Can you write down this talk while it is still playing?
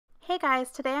Hey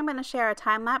guys, today I'm going to share a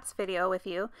time-lapse video with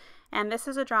you, and this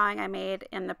is a drawing I made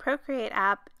in the Procreate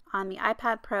app on the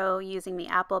iPad Pro using the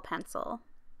Apple Pencil.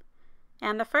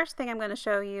 And the first thing I'm going to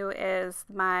show you is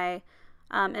my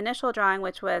initial drawing,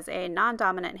 which was a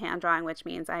non-dominant hand drawing, which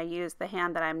means I used the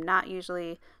hand that I'm not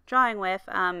usually drawing with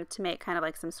to make kind of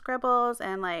like some scribbles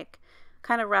and like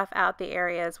kind of rough out the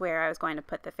areas where I was going to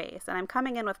put the face. And I'm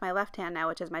coming in with my left hand now,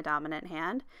 which is my dominant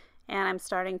hand, and I'm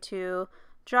starting to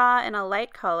draw in a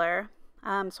light color,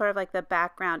 sort of like the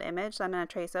background image that I'm going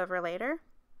to trace over later.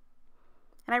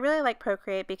 And I really like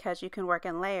Procreate because you can work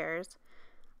in layers.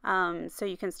 So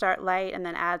you can start light and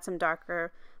then add some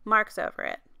darker marks over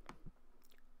it.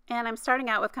 And I'm starting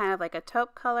out with kind of like a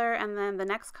taupe color, and then the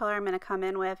next color I'm going to come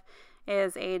in with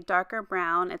is a darker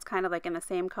brown. It's kind of like in the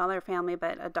same color family,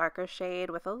 but a darker shade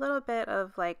with a little bit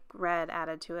of like red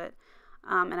added to it.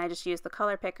 And I just used the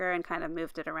color picker and kind of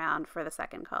moved it around for the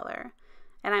second color.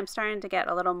 And I'm starting to get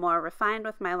a little more refined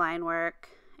with my line work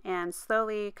and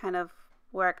slowly kind of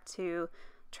work to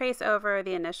trace over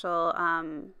the initial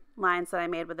lines that I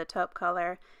made with the taupe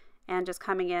color and just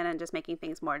coming in and just making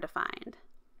things more defined.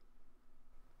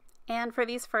 And for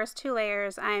these first two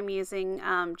layers, I am using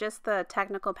just the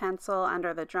technical pencil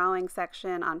under the drawing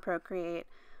section on Procreate.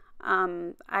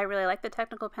 I really like the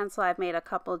technical pencil. I've made a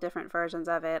couple different versions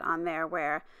of it on there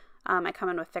where I come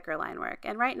in with thicker line work.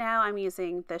 And right now I'm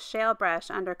using the shale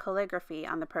brush under calligraphy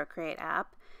on the Procreate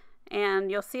app. And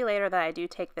you'll see later that I do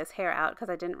take this hair out because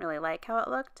I didn't really like how it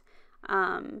looked.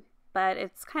 But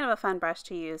it's kind of a fun brush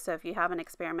to use, so if you haven't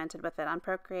experimented with it on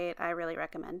Procreate, I really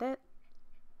recommend it.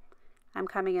 I'm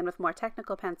coming in with more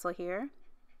technical pencil here.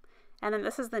 And then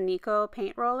this is the Nico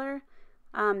paint roller.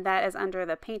 That is under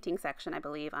the painting section, I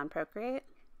believe, on Procreate.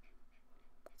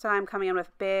 So I'm coming in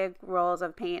with big rolls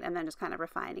of paint and then just kind of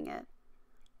refining it.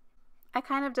 I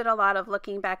kind of did a lot of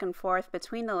looking back and forth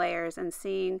between the layers and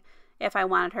seeing if I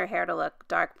wanted her hair to look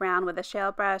dark brown with a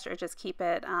shale brush or just keep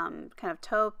it kind of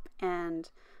taupe and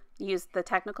use the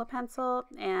technical pencil.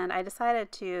 And I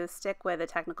decided to stick with the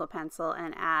technical pencil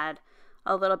and add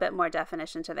a little bit more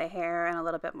definition to the hair and a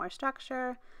little bit more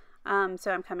structure. So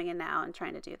I'm coming in now and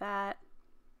trying to do that.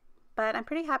 But I'm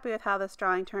pretty happy with how this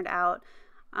drawing turned out.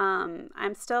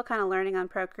 I'm still kind of learning on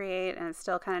Procreate and it's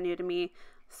still kind of new to me,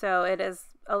 so it is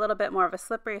a little bit more of a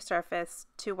slippery surface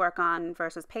to work on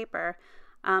versus paper.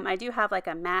 I do have like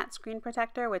a matte screen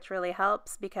protector, which really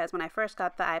helps because when I first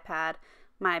got the iPad,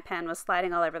 my pen was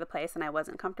sliding all over the place and I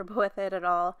wasn't comfortable with it at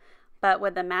all. But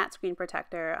with the matte screen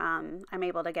protector, I'm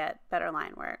able to get better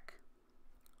line work.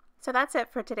 So that's it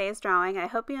for today's drawing. I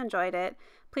hope you enjoyed it.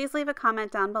 Please leave a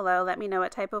comment down below. Let me know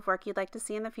what type of work you'd like to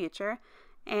see in the future.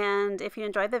 And if you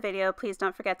enjoyed the video, please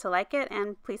don't forget to like it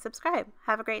and please subscribe.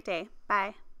 Have a great day.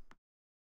 Bye.